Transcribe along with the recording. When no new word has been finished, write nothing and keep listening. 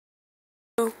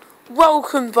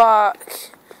Welcome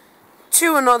back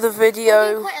to another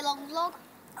video. Quite a long vlog.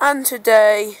 And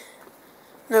today,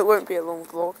 no, it won't be a long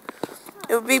vlog.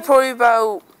 It will be probably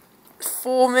about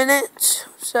 4 minutes,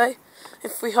 say,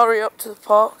 if we hurry up to the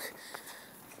park.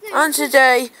 And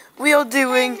today we are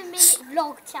doing 10-minute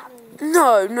vlog challenge.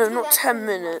 No, not 10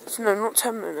 minutes. No, not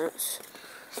 10 minutes.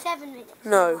 7 minutes.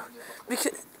 No,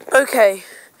 because okay,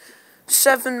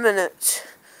 7 minutes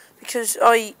because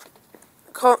I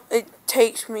can't. It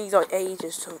takes me like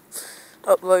ages to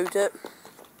upload it.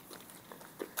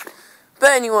 But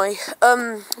anyway,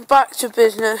 back to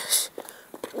business.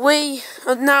 We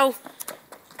are now.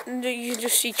 You can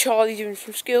just see Charlie doing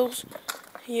some skills.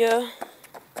 Yeah,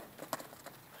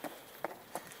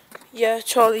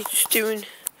 Charlie's just doing.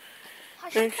 I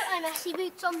should put my messy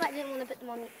boots on, but I didn't want to put them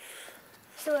on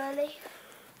so early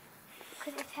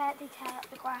because they tear up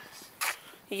the grass.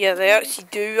 Yeah, they actually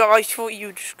do. I thought you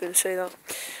were just going to say that.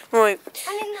 Right.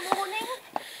 And in the morning,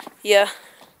 yeah,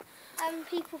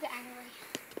 people get angry.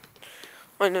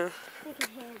 I know. You can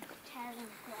hear tearing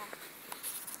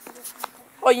the grass.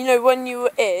 Oh, you know, when you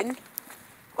were in,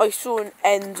 I saw an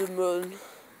Enderman.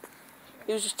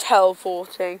 He was just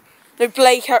teleporting. No,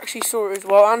 Blake actually saw it as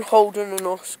well, and Holden and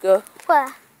Oscar.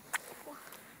 Where?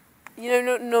 You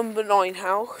know, number 9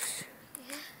 house?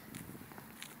 Yeah.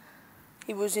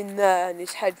 He was in there, and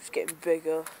his head was getting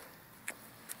bigger.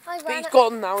 But he's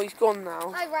gone now, I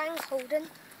rang Holden.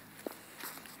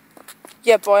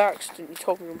 Yeah, by accident, you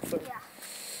told me on the phone. Yeah.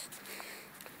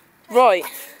 Right,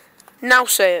 now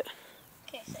say it.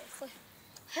 Okay, so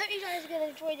I hope you guys are going to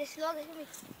enjoy this vlog. It's going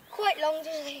to be quite long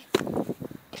today.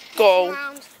 Go.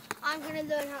 I'm going to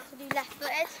learn how to do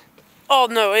left-footed. Oh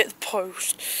no, it's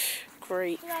post.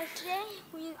 Great. So guys, today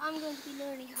I'm going to be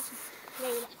learning how to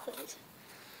play left-footed.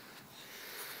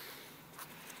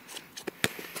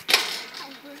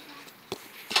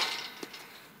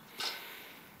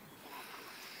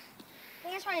 I'm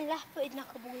going to try and left-footed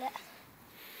knuckleball it.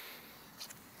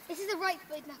 This is a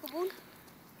right-footed knuckleball.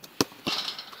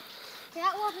 Okay,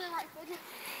 that wasn't a right-footed.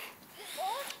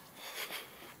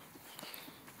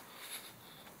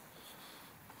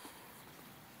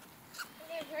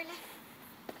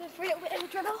 Go for a little bit of a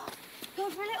dribble. Go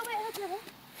for a little bit of a dribble.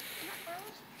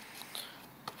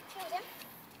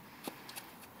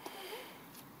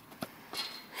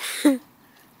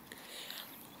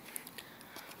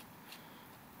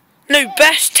 No,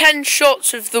 best 10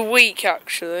 shots of the week,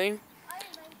 actually.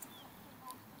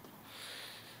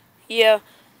 Yeah.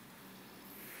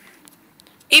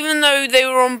 Even though they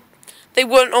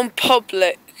weren't on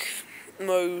public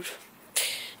mode.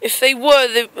 If they were,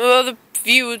 the other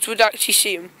viewers would actually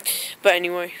see them. But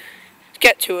anyway, let's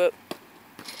get to it.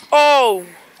 Oh!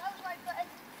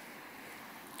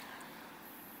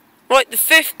 Right, the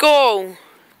 5th goal.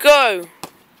 Go!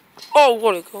 Oh,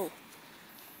 what a goal.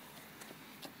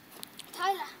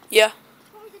 Tyler. Yeah. Do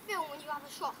you want me to film when you have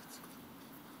a shot?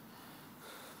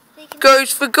 So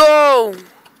Goes for goal!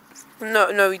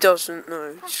 No, he doesn't.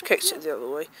 No, just kicks it the other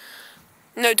way.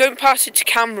 No, don't pass it to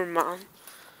cameraman.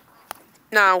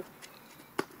 Now.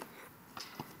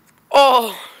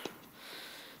 Oh!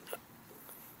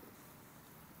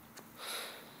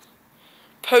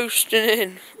 Posting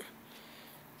in.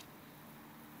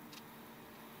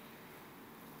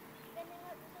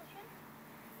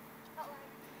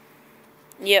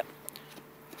 Yep.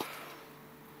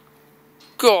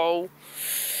 Goal.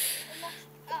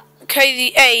 Okay,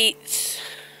 the 8th.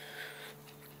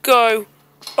 Go.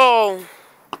 Oh.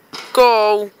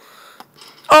 Goal.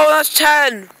 Oh, that's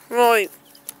 10. Right.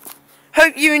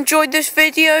 Hope you enjoyed this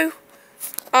video.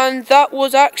 And that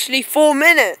was actually 4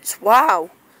 minutes.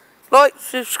 Wow. Like,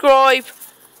 subscribe.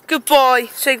 Goodbye.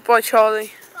 Say goodbye,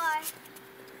 Charlie. Bye.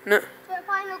 No. For a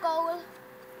final goal.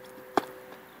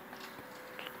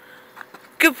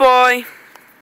 Goodbye.